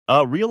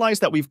Realize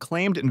that we've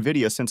claimed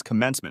Nvidia since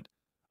commencement.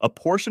 A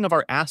portion of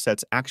our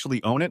assets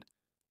actually own it.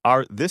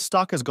 This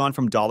stock has gone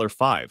from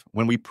 $5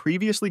 when we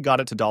previously got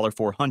it to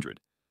 $400.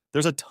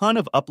 There's a ton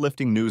of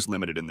uplifting news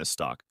limited in this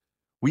stock.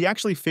 We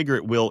actually figure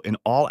it will, in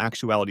all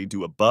actuality,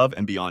 do above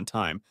and beyond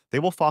time. They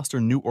will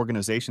foster new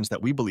organizations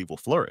that we believe will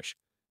flourish.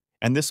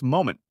 And this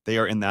moment, they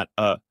are in that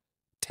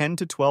 10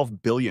 to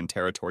 12 billion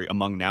territory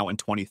among now and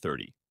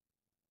 2030.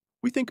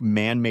 We think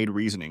man-made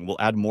reasoning will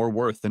add more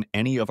worth than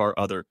any of our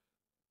other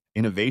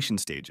innovation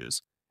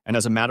stages, and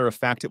as a matter of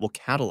fact, it will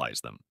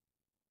catalyze them.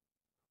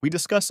 We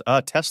discuss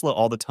Tesla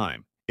all the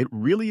time. It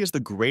really is the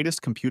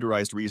greatest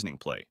computerized reasoning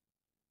play.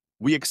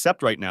 We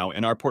accept right now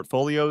in our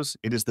portfolios,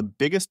 it is the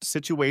biggest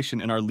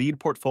situation in our lead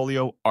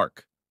portfolio,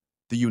 ARC.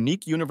 The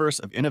unique universe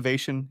of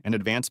innovation and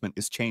advancement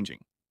is changing.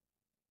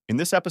 In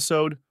this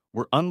episode,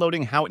 we're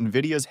unloading how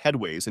Nvidia's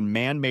headways in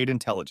man-made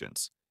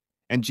intelligence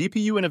and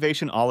GPU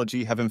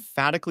innovationology have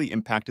emphatically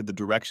impacted the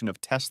direction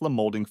of Tesla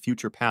molding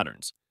future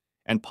patterns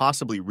and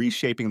possibly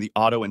reshaping the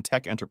auto and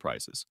tech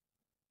enterprises.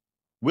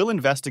 We'll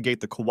investigate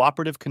the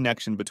cooperative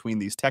connection between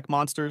these tech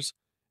monsters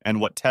and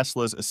what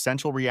Tesla's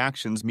essential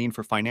reactions mean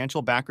for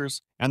financial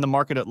backers and the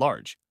market at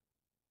large.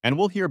 And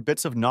we'll hear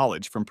bits of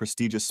knowledge from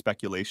prestigious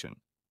speculation.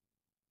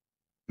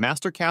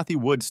 Master Cathie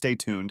Wood, stay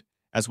tuned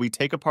as we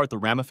take apart the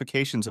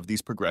ramifications of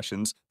these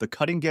progressions, the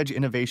cutting-edge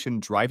innovation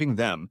driving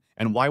them,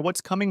 and why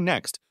what's coming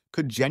next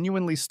could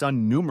genuinely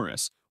stun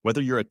numerous,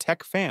 whether you're a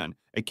tech fan,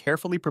 a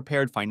carefully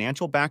prepared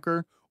financial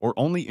backer, or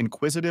only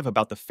inquisitive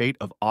about the fate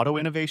of auto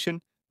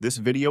innovation. This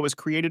video is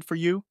created for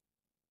you.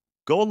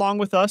 Go along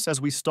with us as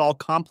we stall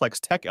complex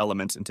tech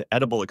elements into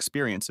edible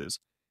experiences,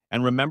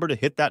 and remember to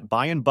hit that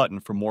buy-in button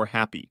for more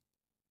happy.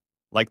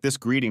 Like this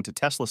greeting to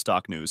Tesla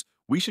stock news,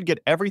 we should get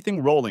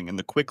everything rolling in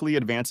the quickly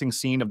advancing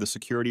scene of the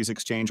securities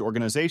exchange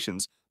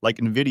organizations like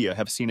Nvidia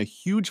have seen a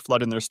huge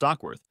flood in their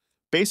stock worth,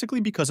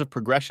 basically because of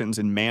progressions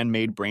in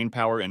man-made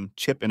brainpower and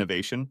chip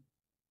innovation.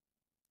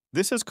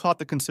 This has caught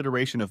the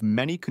consideration of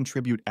many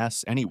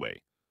contribute-s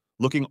anyway,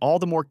 looking all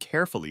the more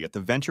carefully at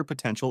the venture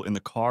potential in the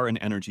car and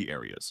energy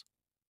areas.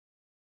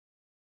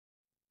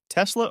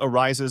 Tesla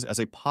arises as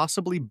a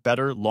possibly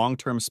better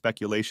long-term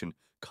speculation,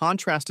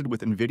 contrasted with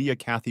Nvidia.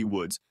 Cathie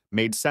Wood's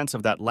made sense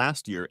of that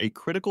last year. A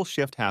critical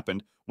shift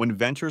happened when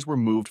ventures were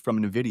moved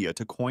from Nvidia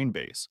to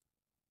Coinbase.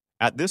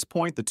 At this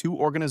point, the two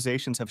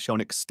organizations have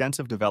shown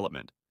extensive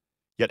development.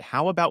 Yet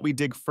how about we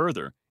dig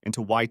further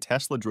into why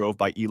Tesla, drove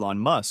by Elon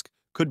Musk,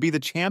 could be the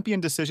champion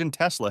decision?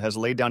 Tesla has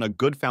laid down a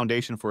good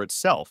foundation for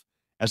itself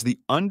as the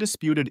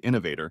undisputed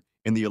innovator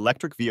in the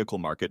electric vehicle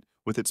market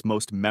with its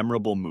most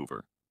memorable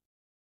mover.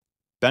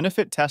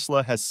 Benefit: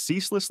 Tesla has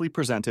ceaselessly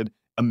presented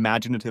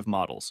imaginative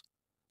models,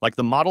 like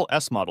the Model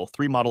S, Model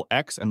 3, Model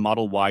X, and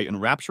Model Y,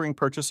 enrapturing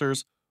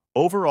purchasers.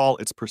 Overall,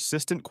 its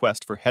persistent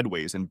quest for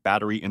headways in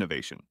battery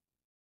innovation,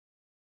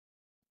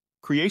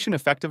 creation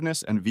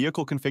effectiveness, and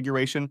vehicle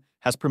configuration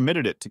has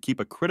permitted it to keep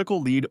a critical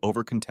lead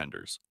over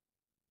contenders.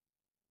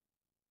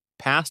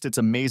 Past its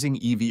amazing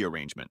EV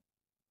arrangement,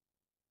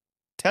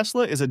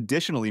 Tesla is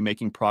additionally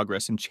making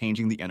progress in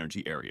changing the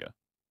energy area.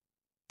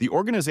 The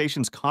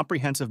organization's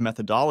comprehensive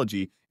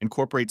methodology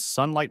incorporates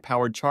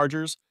sunlight-powered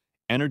chargers,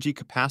 energy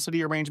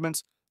capacity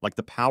arrangements like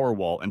the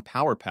Powerwall and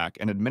PowerPack,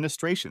 and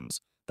administrations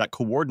that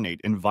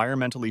coordinate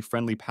environmentally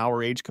friendly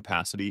power age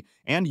capacity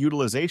and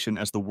utilization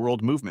as the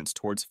world movements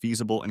towards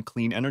feasible and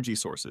clean energy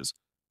sources.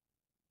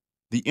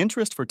 The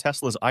interest for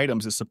Tesla's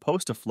items is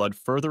supposed to flood,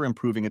 further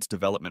improving its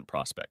development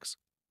prospects.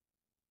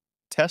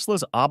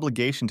 Tesla's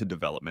obligation to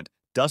development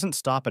doesn't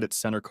stop at its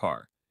center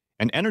car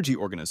and energy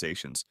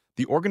organizations.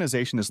 The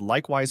organization is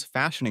likewise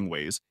fashioning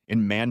ways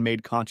in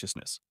man-made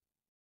consciousness,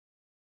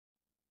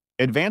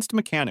 advanced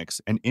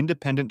mechanics, and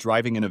independent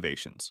driving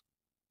innovations.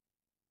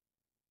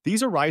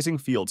 These arising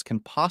fields can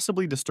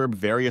possibly disturb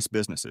various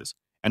businesses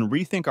and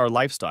rethink our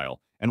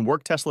lifestyle and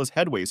work. Tesla's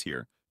headways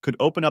here could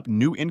open up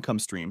new income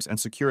streams and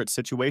secure its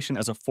situation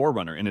as a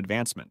forerunner in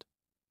advancement.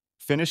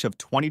 Finish of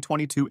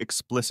 2022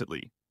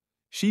 explicitly.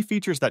 She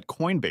features that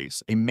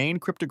Coinbase, a main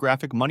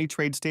cryptographic money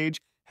trade stage,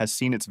 has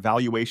seen its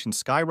valuation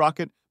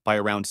skyrocket by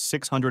around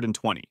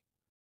 620.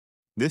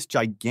 This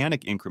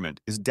gigantic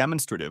increment is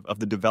demonstrative of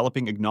the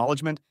developing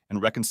acknowledgement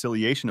and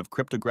reconciliation of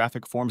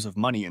cryptographic forms of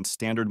money in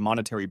standard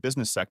monetary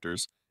business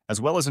sectors,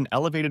 as well as an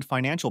elevated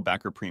financial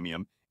backer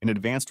premium in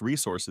advanced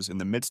resources in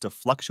the midst of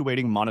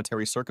fluctuating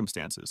monetary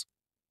circumstances.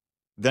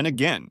 Then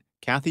again,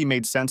 Cathie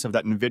made sense of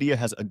that Nvidia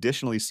has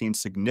additionally seen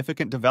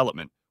significant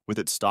development with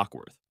its stock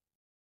worth,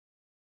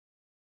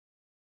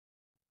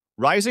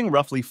 rising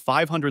roughly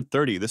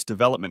 530. This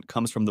development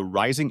comes from the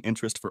rising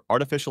interest for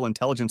artificial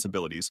intelligence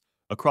abilities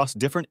across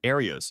different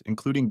areas,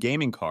 including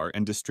gaming, car,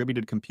 and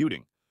distributed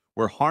computing,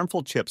 where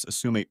harmful chips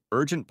assume an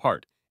urgent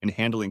part in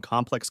handling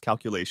complex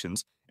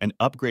calculations and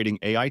upgrading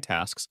AI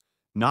tasks,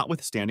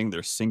 notwithstanding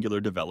their singular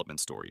development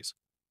stories.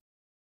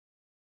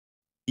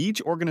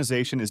 Each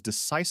organization is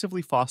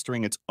decisively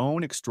fostering its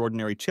own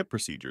extraordinary chip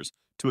procedures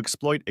to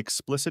exploit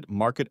explicit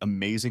market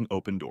amazing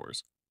open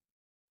doors.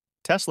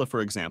 Tesla,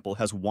 for example,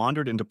 has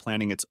wandered into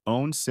planning its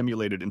own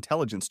simulated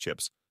intelligence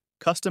chips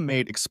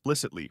custom-made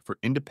explicitly for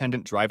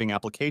independent driving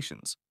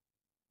applications.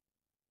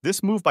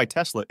 This move by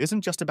Tesla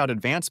isn't just about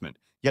advancement,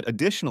 yet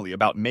additionally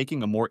about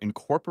making a more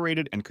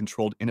incorporated and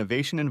controlled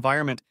innovation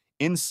environment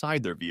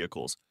inside their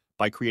vehicles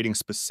by creating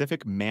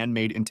specific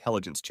man-made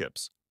intelligence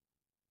chips.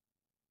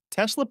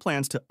 Tesla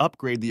plans to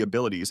upgrade the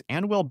abilities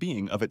and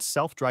well-being of its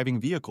self-driving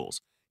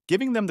vehicles,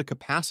 giving them the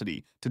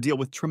capacity to deal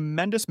with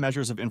tremendous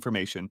measures of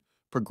information,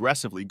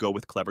 progressively go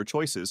with clever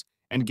choices,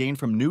 and gain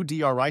from new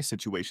DRI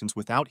situations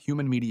without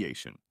human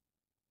mediation.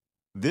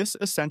 This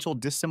essential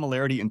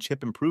dissimilarity in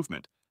chip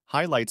improvement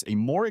highlights a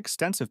more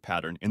extensive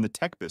pattern in the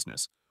tech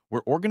business,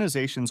 where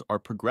organizations are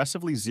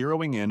progressively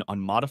zeroing in on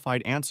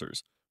modified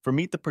answers for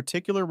meet the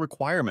particular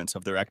requirements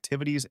of their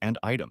activities and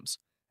items,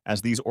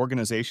 as these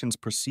organizations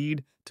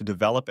proceed to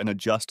develop and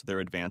adjust their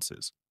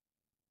advances.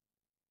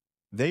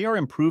 They are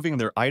improving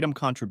their item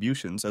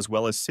contributions as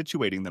well as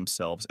situating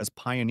themselves as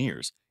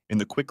pioneers in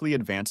the quickly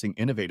advancing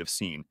innovative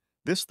scene.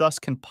 This thus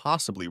can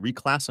possibly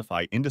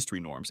reclassify industry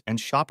norms and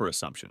shopper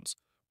assumptions,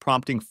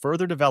 prompting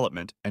further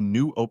development and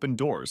new open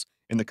doors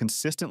in the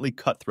consistently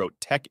cutthroat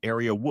tech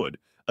area. Wood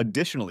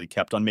additionally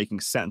kept on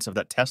making sense of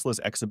that Tesla's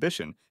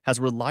exhibition has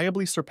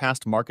reliably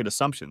surpassed market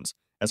assumptions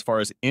as far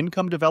as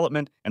income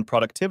development and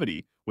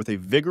productivity, with a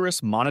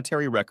vigorous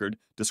monetary record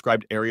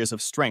described areas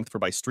of strength for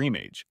by stream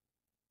age.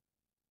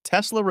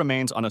 Tesla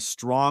remains on a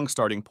strong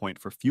starting point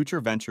for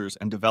future ventures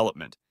and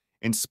development,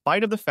 in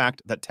spite of the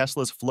fact that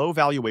Tesla's flow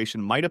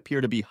valuation might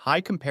appear to be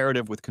high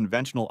comparative with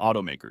conventional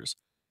automakers.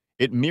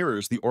 It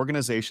mirrors the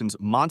organization's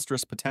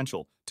monstrous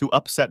potential to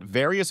upset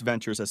various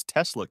ventures as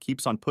Tesla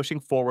keeps on pushing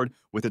forward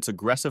with its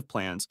aggressive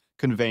plans,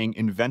 conveying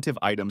inventive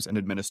items and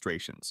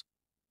administrations.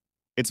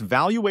 Its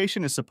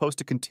valuation is supposed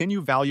to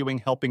continue valuing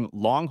helping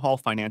long-haul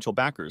financial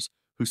backers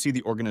who see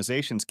the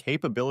organization's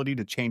capability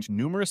to change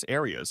numerous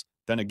areas,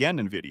 then again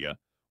Nvidia,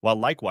 while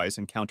likewise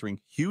encountering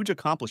huge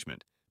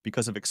accomplishment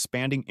because of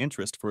expanding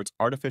interest for its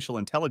artificial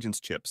intelligence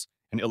chips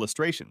and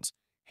illustrations,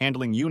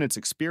 handling units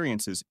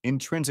experiences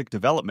intrinsic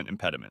development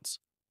impediments.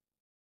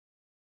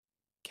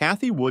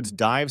 Cathie Wood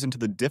dives into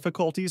the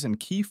difficulties and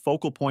key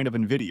focal point of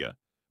Nvidia,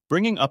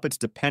 bringing up its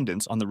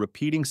dependence on the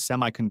repeating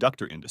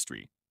semiconductor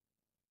industry.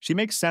 She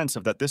makes sense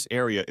of that this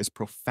area is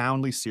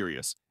profoundly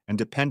serious and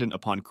dependent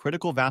upon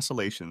critical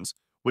vacillations,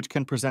 which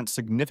can present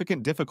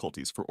significant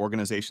difficulties for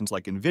organizations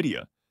like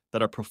Nvidia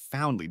that are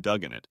profoundly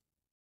dug in it.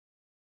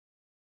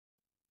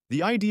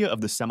 The idea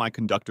of the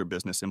semiconductor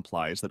business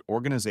implies that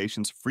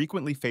organizations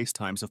frequently face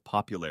times of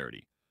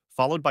popularity,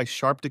 followed by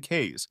sharp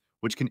decays,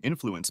 which can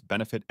influence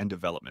benefit and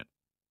development.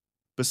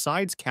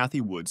 Besides Cathie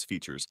Wood's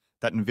features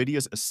that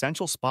Nvidia's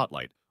essential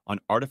spotlight on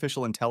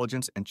artificial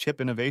intelligence and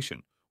chip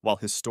innovation, while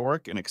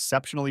historic and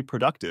exceptionally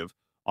productive,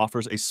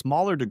 offers a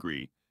smaller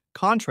degree,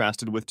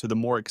 contrasted with to the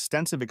more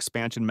extensive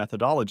expansion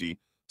methodology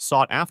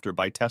sought after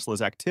by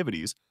Tesla's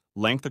activities,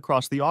 length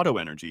across the auto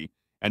energy,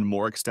 and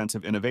more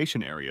extensive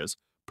innovation areas,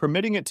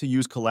 permitting it to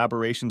use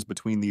collaborations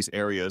between these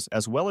areas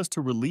as well as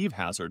to relieve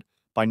hazard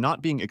by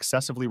not being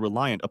excessively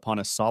reliant upon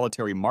a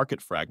solitary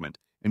market fragment.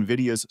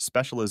 Nvidia's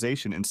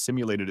specialization in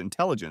simulated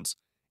intelligence,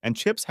 and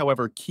chips,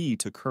 however key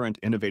to current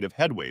innovative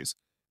headways,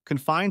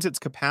 confines its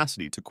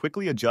capacity to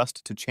quickly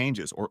adjust to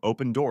changes or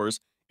open doors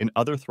in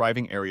other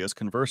thriving areas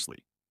conversely.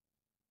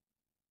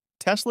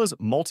 Tesla's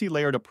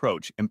multi-layered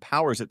approach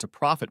empowers it to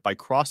profit by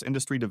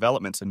cross-industry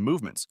developments and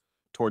movements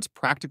towards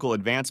practical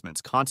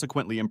advancements,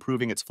 consequently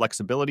improving its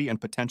flexibility and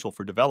potential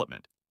for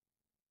development.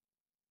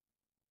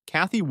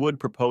 Cathie Wood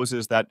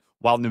proposes that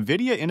while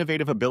Nvidia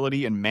innovative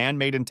ability in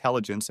man-made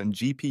intelligence and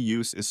GPU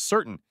use is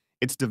certain,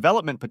 its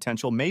development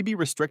potential may be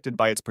restricted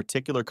by its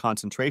particular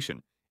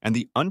concentration and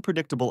the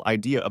unpredictable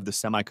idea of the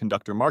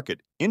semiconductor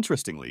market.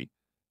 Interestingly,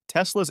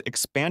 Tesla's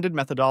expanded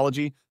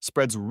methodology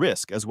spreads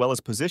risk as well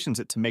as positions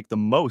it to make the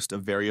most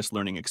of various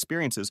learning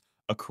experiences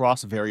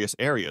across various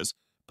areas,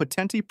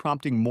 potentially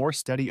prompting more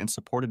steady and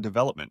supported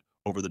development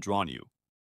over the drawn.